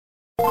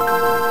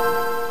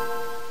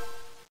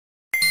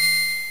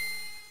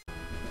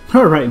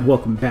Alright, and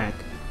welcome back.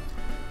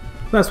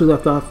 Last we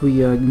left off,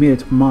 we made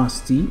it to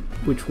Moss Deep,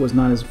 which was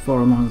not as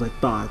far along as I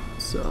thought,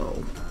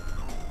 so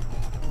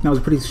that was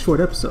a pretty short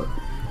episode.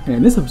 And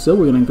in this episode,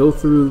 we're going to go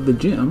through the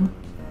gym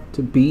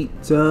to beat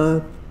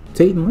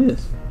Tate and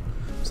Liz.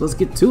 So let's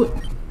get to it.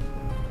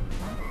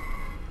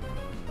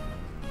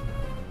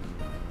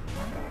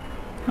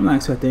 I'm not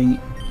expecting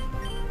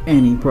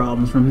any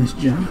problems from this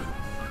gym.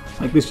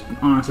 Like, this should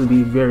honestly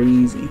be very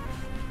easy.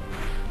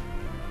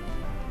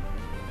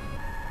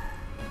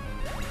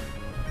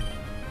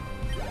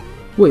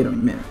 Wait a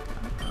minute.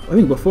 I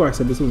think before I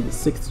said this was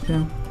the 6th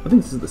gym. I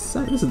think this is the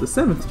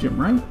 7th gym,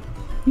 right?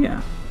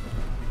 Yeah.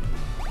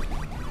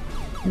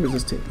 Where does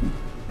this take me?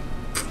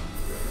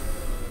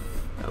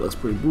 That looks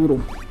pretty brutal.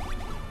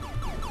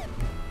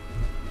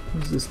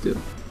 What does this do?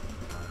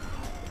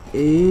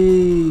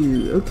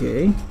 Ew,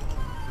 okay.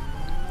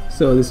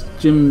 So this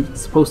gym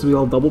is supposed to be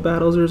all double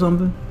battles or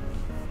something?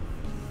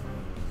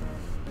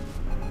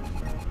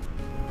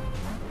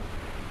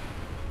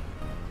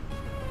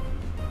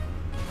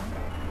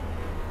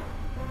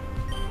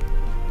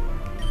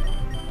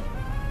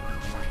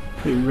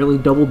 They really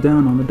doubled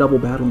down on the double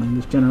battling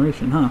this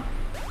generation, huh?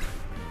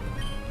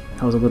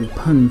 That was a little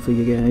pun for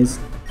you guys.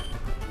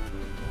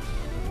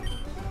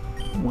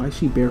 Why is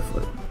she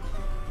barefoot?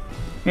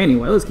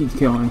 Anyway, let's keep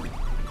going.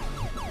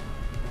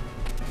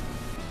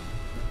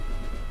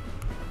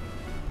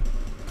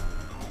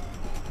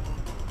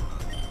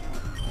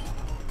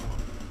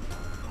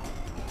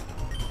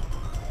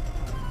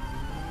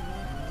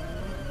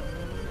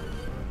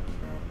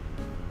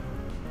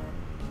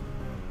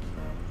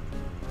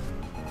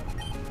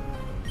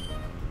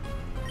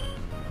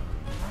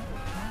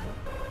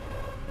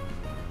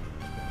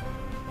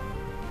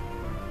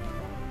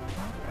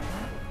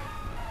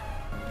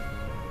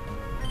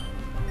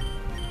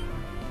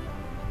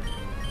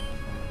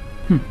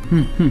 Let's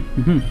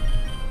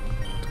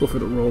go for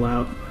the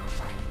rollout.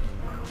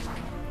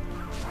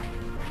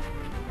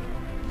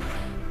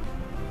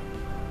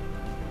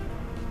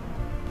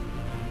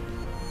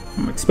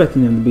 I'm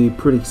expecting them to be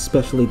pretty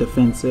specially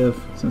defensive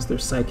since they're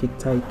psychic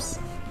types.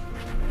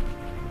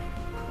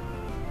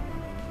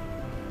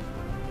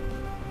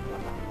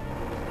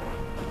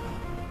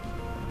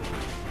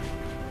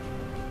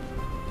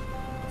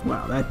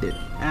 Wow, that did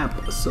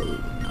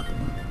absolutely nothing.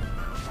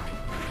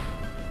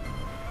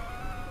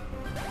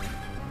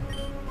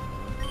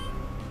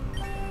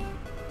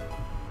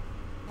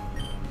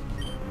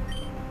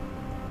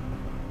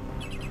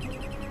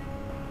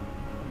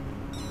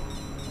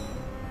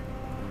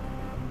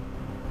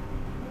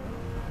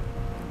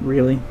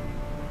 Really?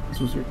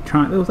 That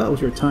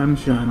was your time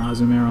to shine,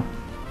 Azumarill.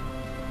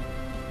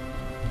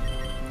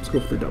 Let's go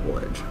for the double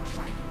edge.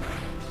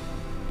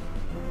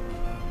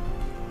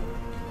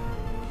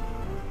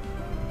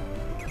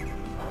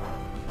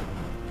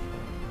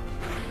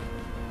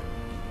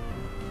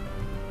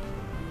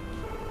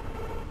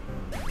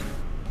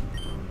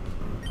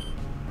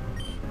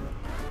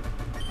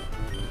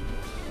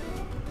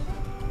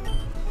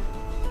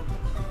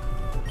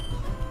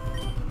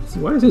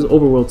 Why does his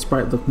overworld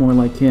sprite look more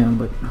like him,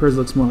 but hers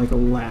looks more like a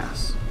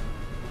lass?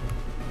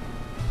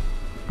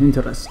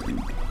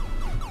 Interesting.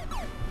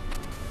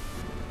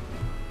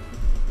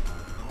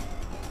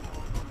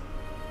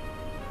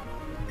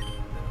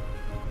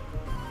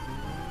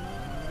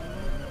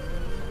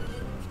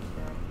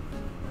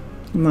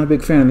 I'm not a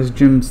big fan of this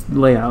gym's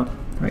layout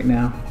right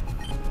now.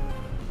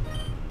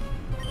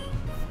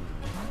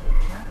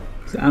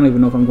 I don't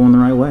even know if I'm going the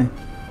right way.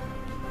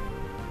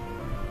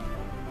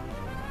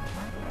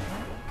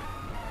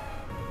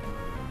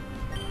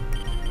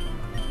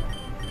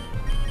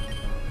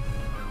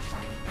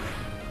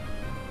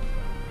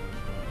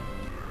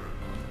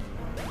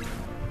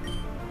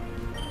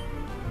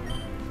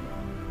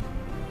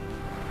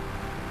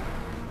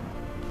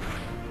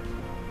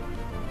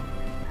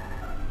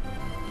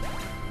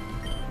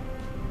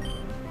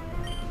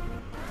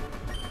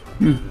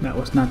 That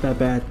was not that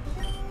bad.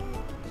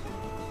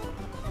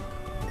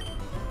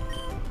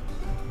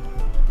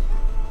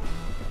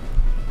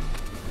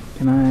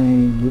 Can I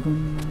move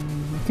him?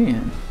 I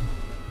can.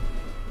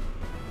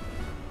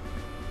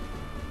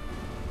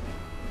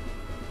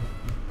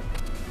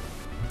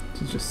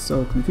 This is just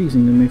so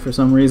confusing to me for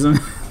some reason.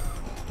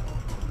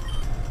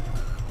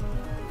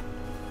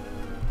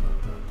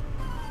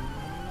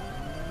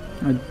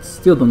 I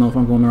still don't know if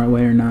I'm going the right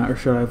way or not, or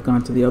should I have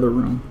gone to the other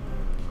room?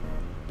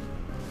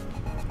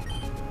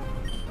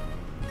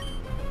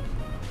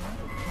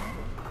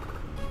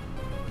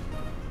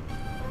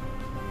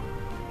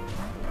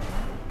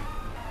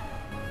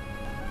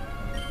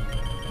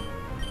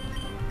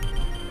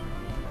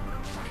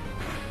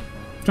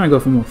 I'm trying to go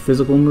for more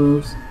physical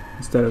moves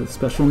instead of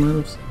special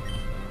moves.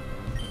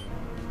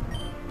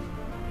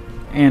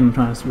 And I'm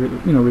trying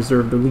to,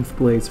 reserve the Leaf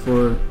Blades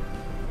for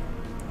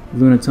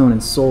Lunatone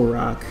and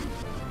Solrock.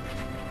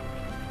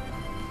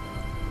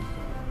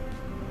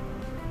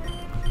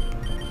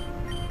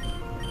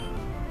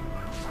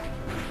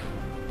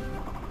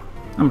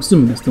 I'm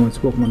assuming that's the only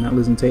Pokemon that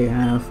Liz and Tay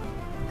have.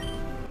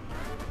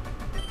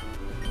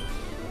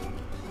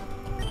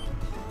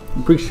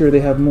 I'm pretty sure they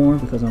have more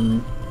because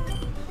I'm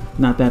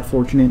not that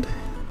fortunate.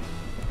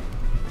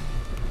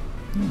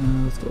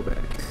 Let's go back.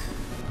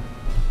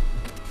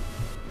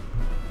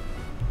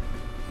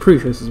 Pretty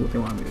sure this is what they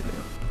want me to do.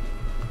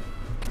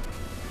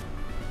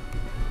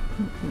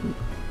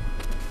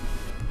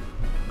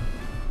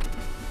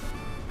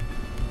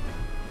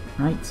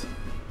 Right?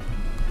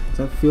 Does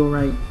that feel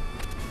right?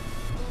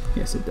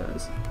 Yes, it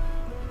does.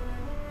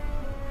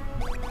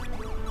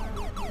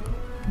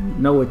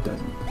 No, it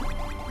doesn't.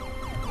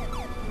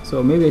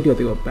 So maybe I do have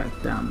to go back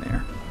down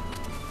there.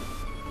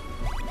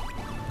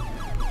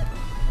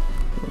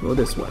 We'll go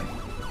this way.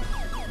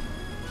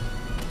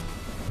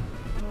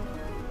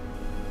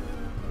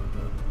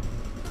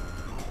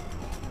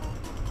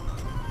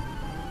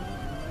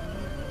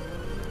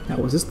 Now,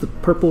 was this the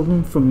purple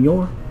room from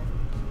Yore?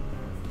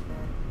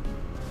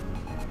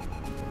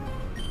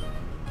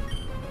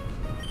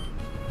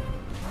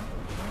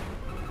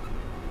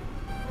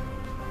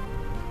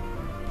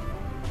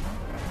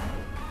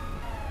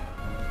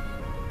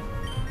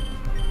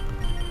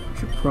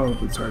 Should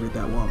probably target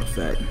that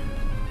Wobbuffet.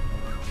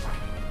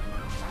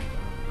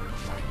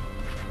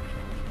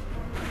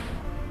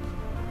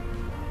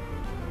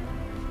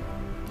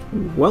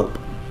 Welp.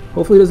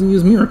 Hopefully it doesn't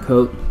use Mirror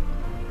Coat.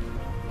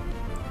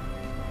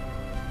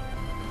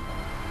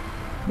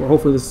 Or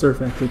hopefully the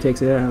Surf actually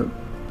takes it out.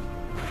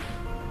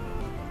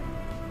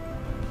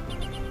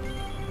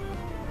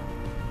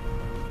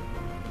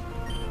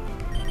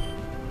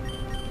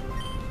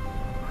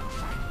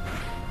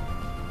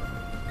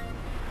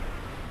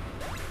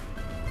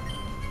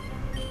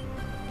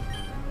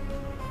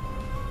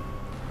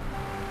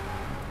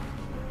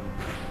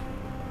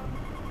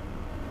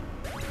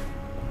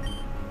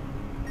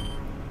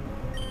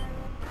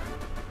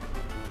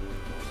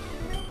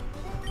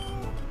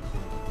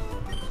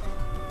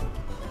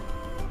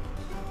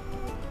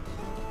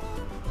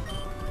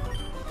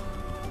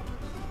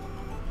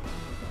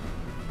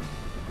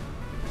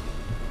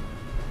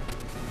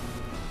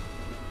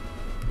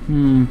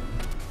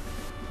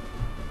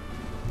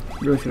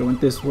 Really should have went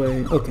this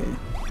way. Okay.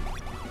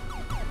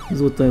 This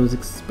is what I was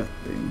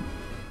expecting.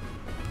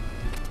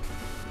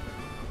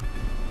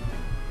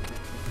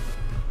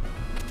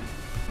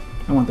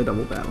 I want the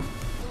double battle.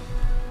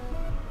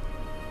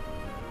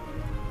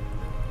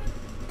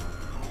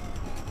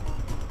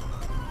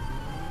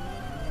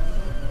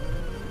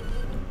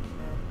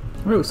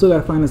 Alright, we still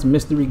gotta find this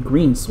mystery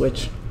green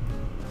switch.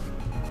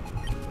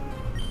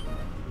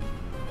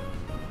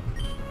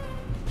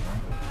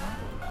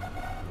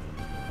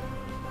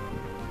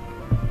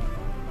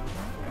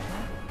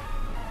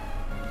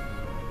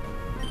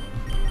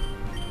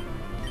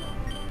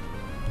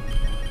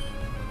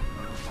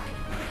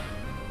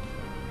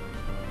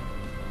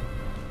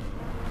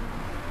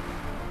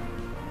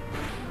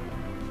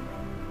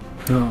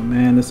 Oh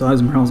man, this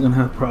Azumarilla's gonna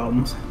have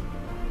problems.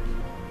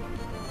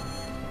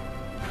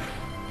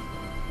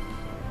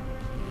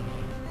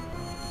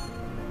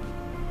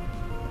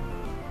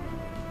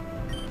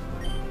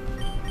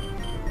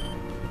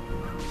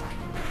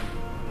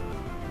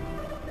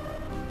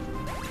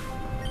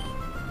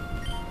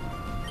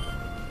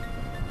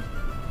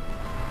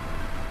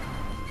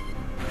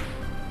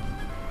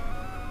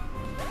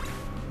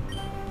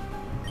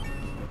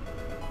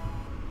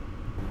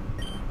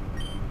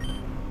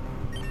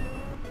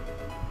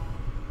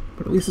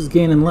 But at least it's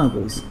gaining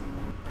levels.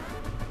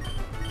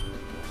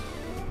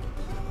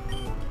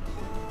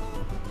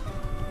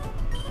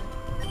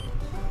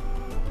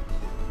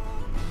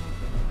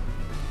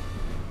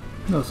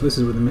 Oh, so this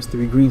is where the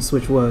mystery green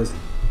switch was.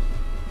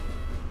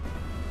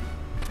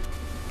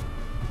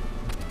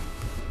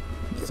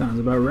 Sounds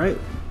about right.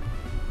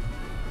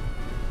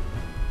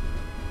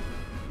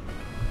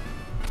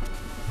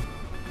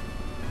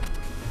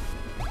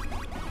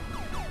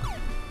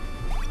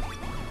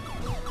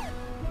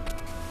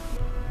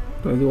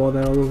 Do I do all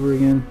that all over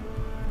again?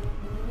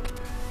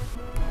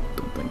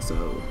 Don't think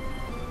so.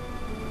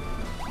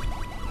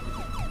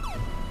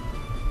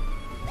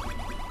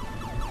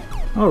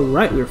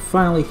 Alright, we're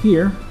finally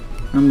here.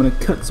 I'm gonna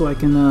cut so I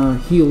can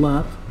heal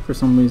up for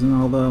some reason,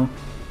 although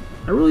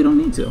I really don't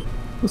need to.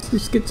 Let's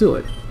just get to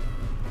it.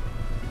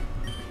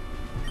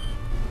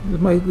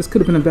 This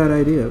could have been a bad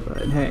idea,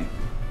 but hey.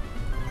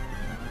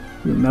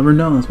 You'll never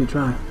know unless we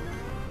try.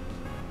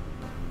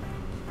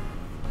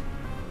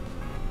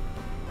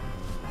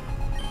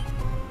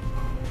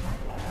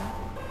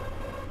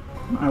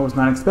 I was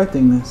not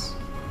expecting this.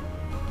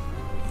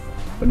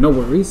 But no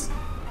worries.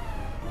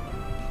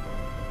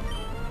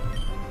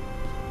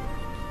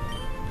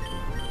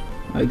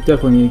 I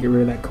definitely need to get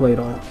rid of that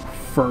Claydol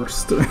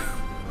first.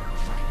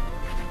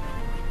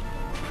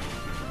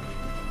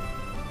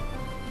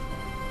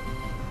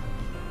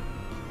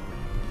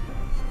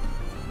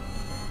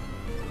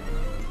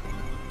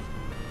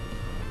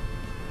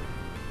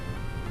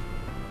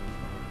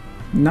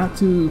 Not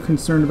too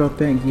concerned about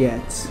that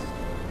yet.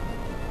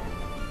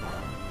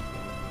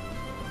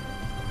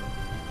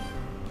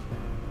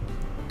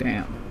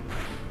 Damn.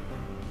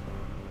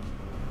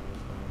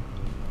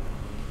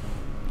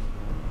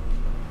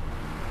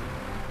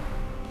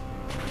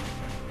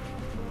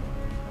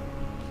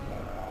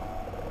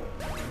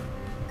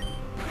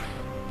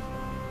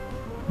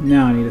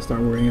 Now I need to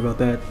start worrying about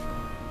that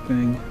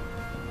thing.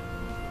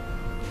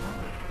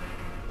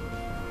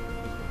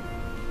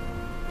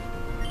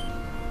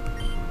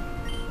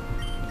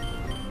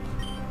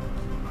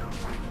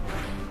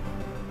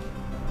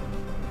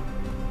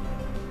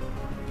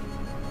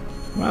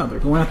 Wow, they're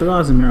going after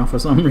Ozmir for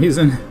some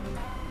reason.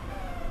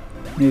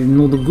 They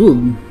know the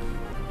good.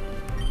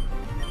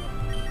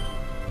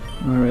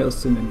 Alright, let's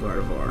send in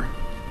Gardevoir.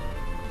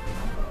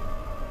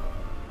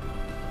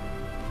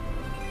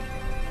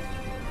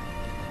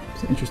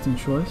 It's an interesting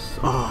choice.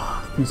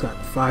 Oh, thing's got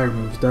fire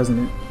moves, doesn't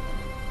it?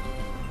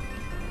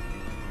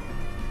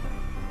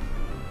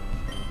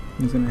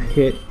 He's gonna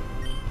hit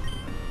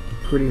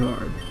pretty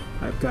hard.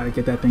 I've got to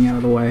get that thing out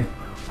of the way.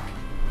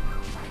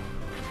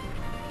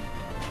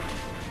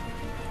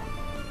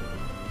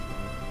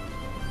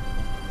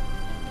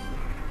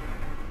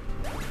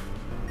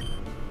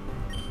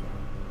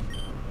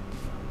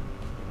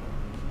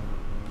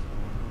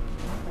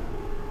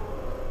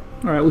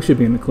 Alright, we should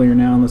be in the clear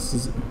now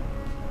unless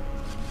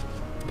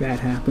that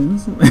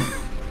happens.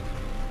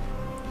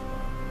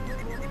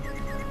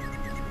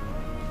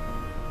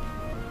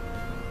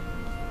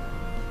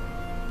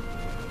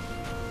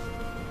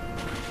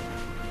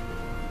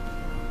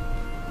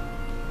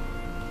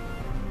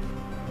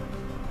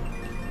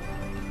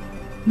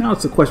 Now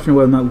it's a question of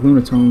whether or not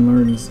Lunatone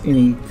learns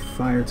any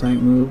fire type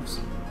moves.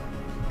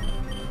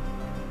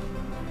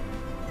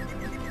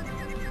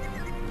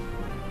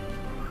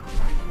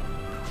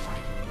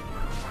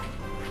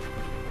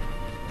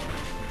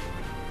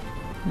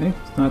 Okay,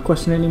 it's not a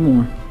question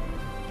anymore.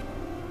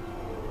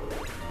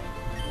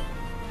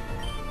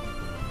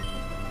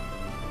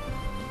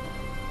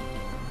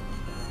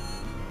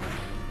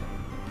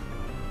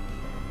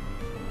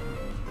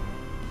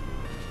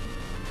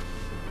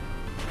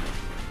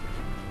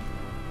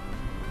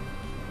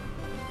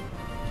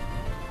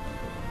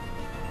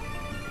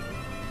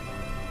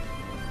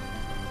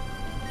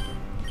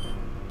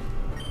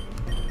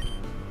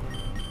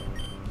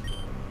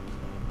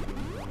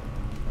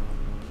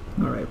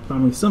 Alright,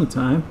 finally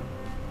sometime.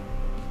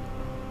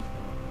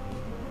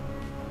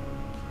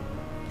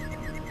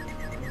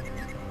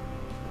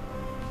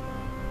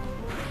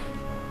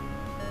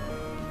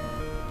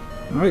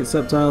 Alright,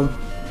 Sceptile.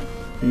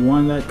 If you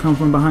want that come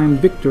from behind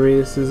victory,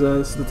 this is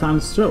the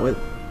time to show it.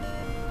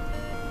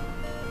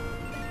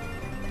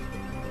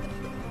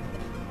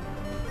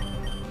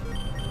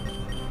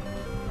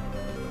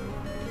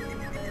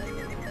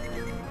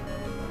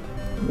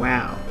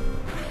 Wow.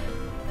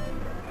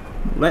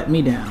 Let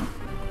me down.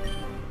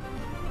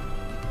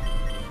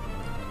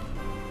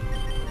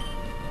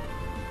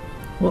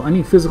 Well, I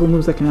need physical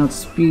moves that can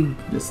outspeed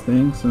this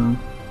thing, so...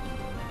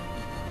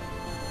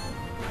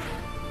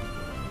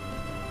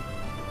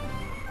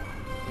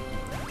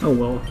 Oh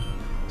well.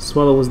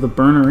 Swallow was the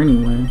burner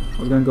anyway. I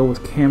was gonna go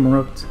with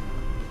Camerupt,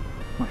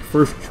 my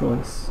first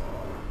choice.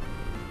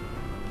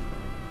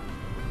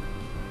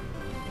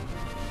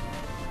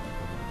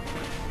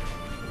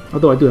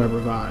 Although I do have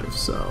Revive,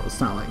 so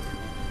it's not like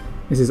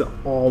this is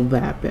all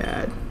that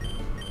bad.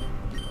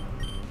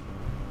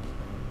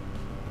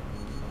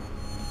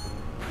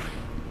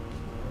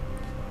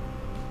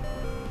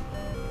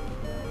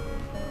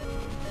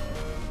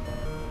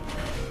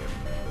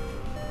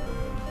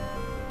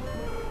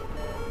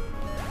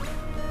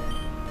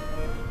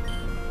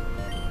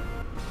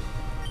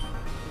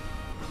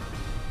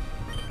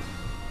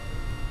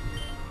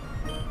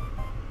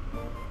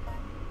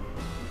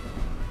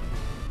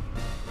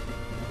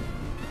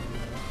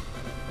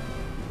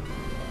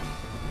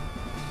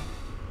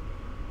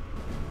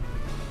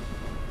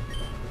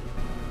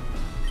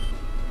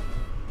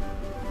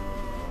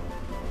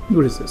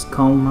 What is this,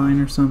 Calm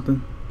Mind or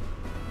something?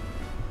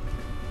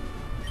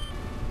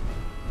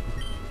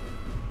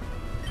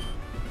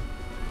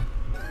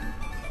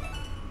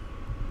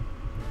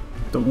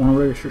 Don't want to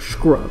register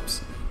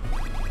scrubs.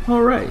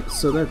 Alright,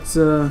 so that's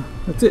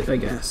it, I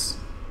guess.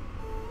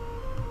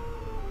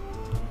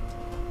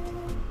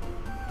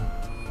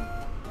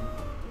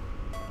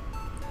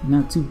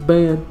 Not too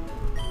bad.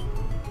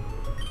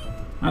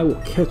 I will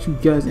catch you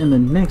guys in the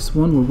next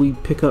one where we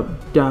pick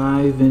up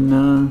Dive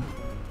and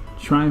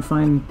try and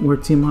find where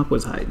Team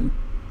Aqua's hiding.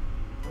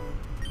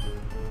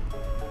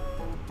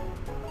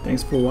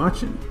 Thanks for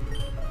watching.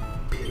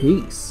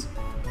 Peace.